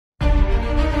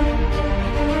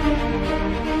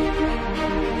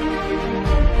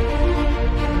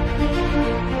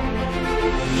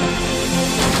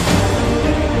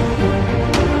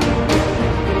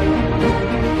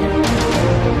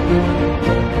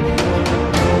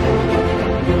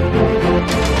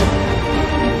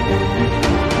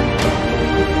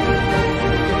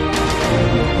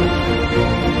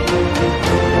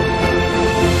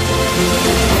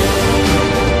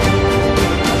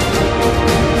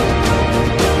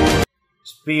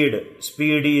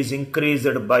Speed is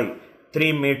increased by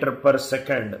 3 meter per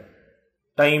second.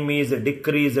 Time is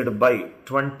decreased by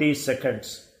 20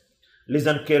 seconds.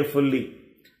 Listen carefully.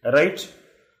 Right?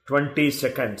 20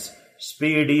 seconds.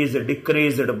 Speed is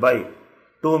decreased by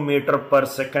 2 meter per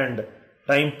second.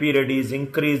 Time period is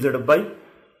increased by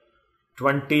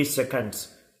 20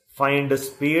 seconds. Find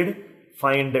speed,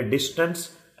 find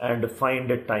distance, and find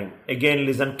time. Again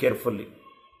listen carefully.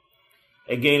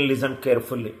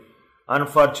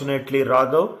 Unfortunately,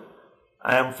 Raghav,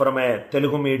 I am from a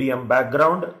Telugu medium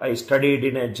background. I studied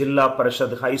in a Jilla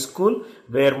Parishad High School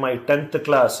where my 10th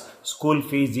class school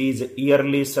fees is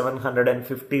yearly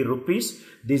 750 rupees.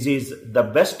 This is the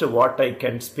best what I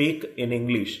can speak in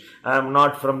English. I am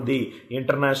not from the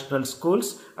international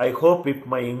schools. I hope if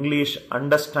my English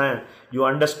you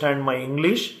understand my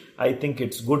English, I think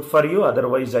it's good for you.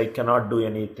 Otherwise, I cannot do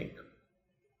anything.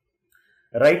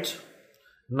 Right?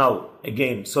 Now,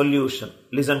 again, solution.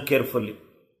 Listen carefully.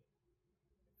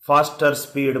 Faster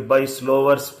speed by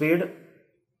slower speed.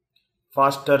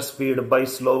 Faster speed by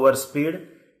slower speed.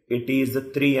 It is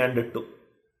 3 and 2.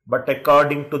 But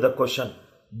according to the question,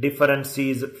 difference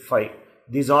is 5.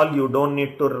 This all you don't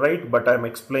need to write, but I am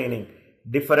explaining.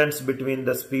 Difference between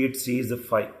the speeds is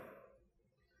 5.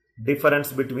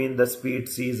 Difference between the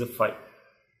speeds is 5.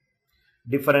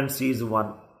 Difference is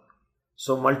 1.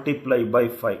 So multiply by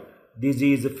 5. This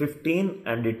is 15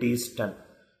 and it is 10.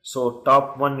 So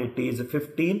top one it is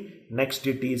 15, next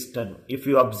it is 10. If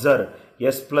you observe,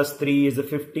 s plus 3 is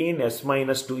 15, s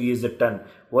minus 2 is 10.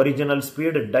 Original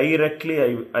speed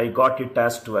directly I got it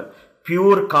as 12.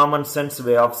 Pure common sense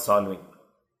way of solving.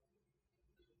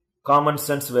 Common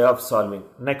sense way of solving.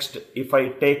 Next, if I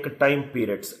take time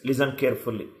periods, listen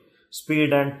carefully.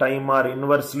 Speed and time are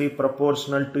inversely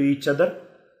proportional to each other.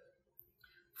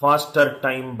 Faster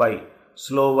time by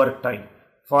slower time.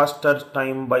 Faster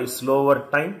time by slower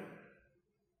time.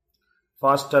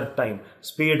 Faster time.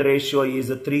 Speed ratio is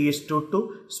 3:2.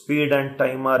 Speed and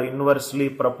time are inversely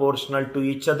proportional to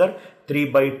each other. 3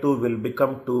 by 2 will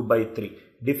become 2 by 3.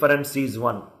 Difference is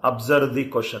 1. Observe the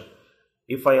question.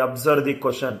 If I observe the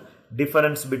question,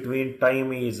 difference between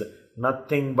time is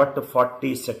nothing but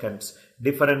 40 seconds.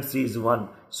 Difference is 1.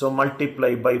 So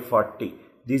multiply by 40.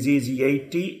 This is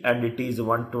 80 and it is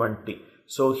 120.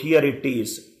 So here it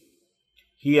is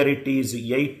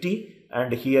 80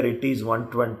 and here it is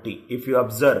 120. If you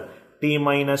observe, t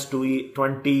minus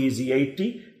 20 is 80,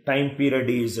 time period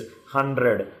is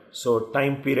 100. So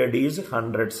time period is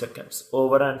 100 seconds.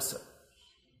 Over answer.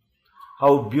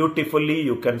 How beautifully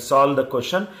you can solve the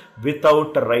question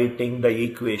without writing the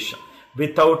equation.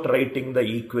 Without writing the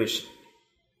equation.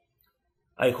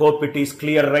 I hope it is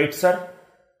clear, right, sir?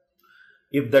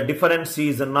 If the difference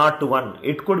is not 1,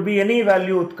 it could be any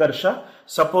value, Utkarsha.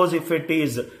 Suppose if it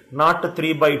is not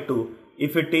 3 by 2,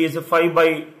 if it is 5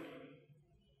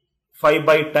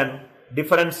 by 10,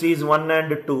 difference is 1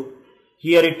 and 2.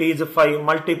 Here it is 5,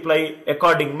 multiply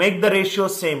according, make the ratio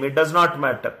same, it does not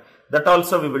matter. That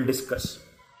also we will discuss.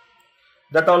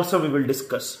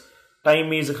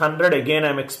 Time is 100, again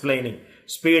I am explaining.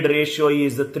 Speed ratio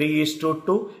is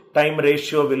 3:2, time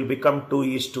ratio will become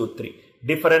 2:3.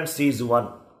 Difference is 1.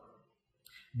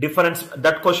 Difference,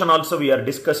 that question also we are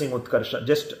discussing, Utkarsha.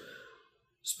 Just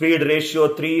speed ratio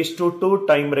 3:2,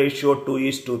 time ratio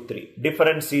 2:3.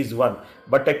 Difference is 1.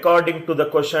 But according to the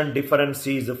question, difference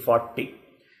is 40.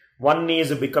 1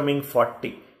 is becoming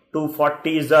 40. 2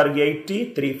 40s are 80,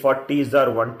 3 40s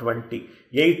are 120.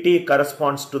 80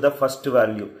 corresponds to the first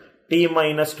value. T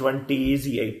minus 20 is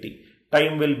 80.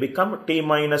 Time will become T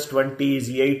minus 20 is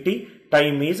 80.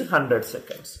 Time is 100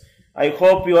 seconds. I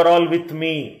hope you are all with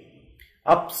me.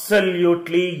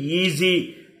 Absolutely easy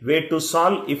way to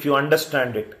solve if you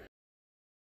understand it.